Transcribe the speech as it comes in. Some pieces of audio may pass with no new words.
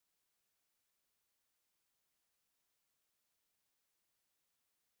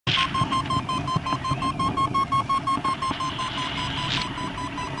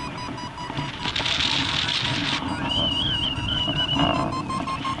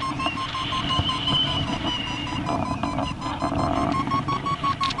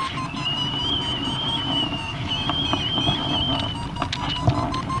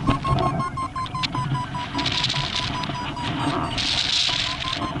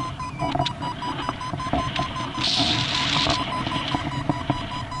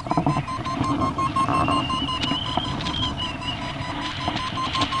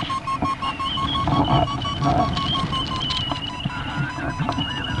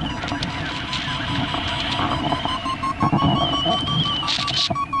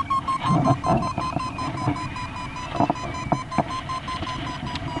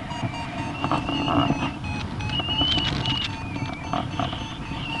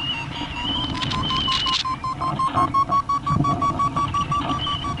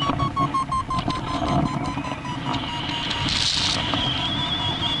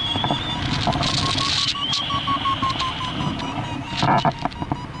I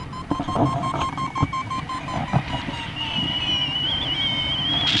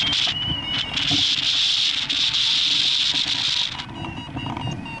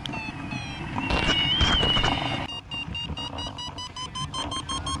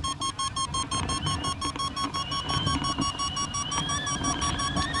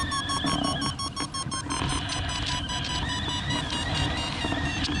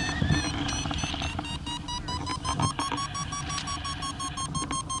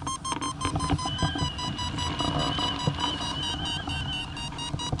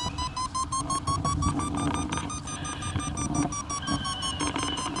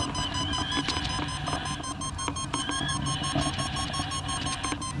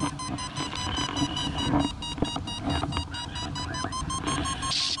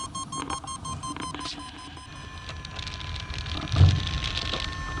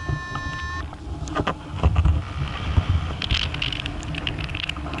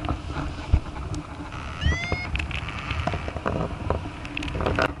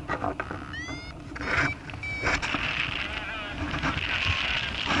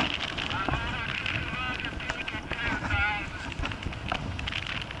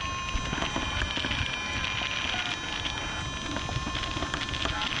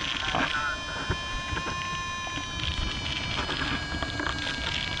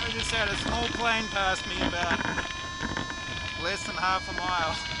just had a small plane pass me about less than half a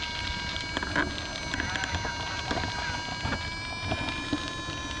mile.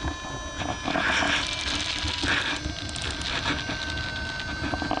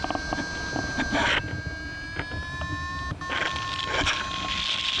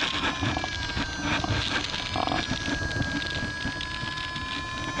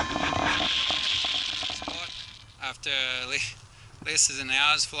 After less than an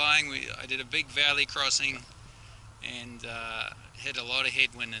hour's flying, I did a big valley crossing and hit a lot of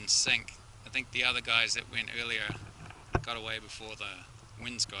headwind and sank. I think the other guys that went earlier got away before the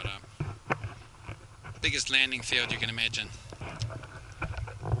winds got up. Biggest landing field you can imagine.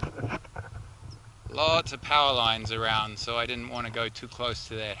 Lots of power lines around, so I didn't want to go too close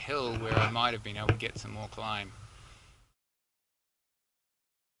to that hill where I might have been able to get some more climb.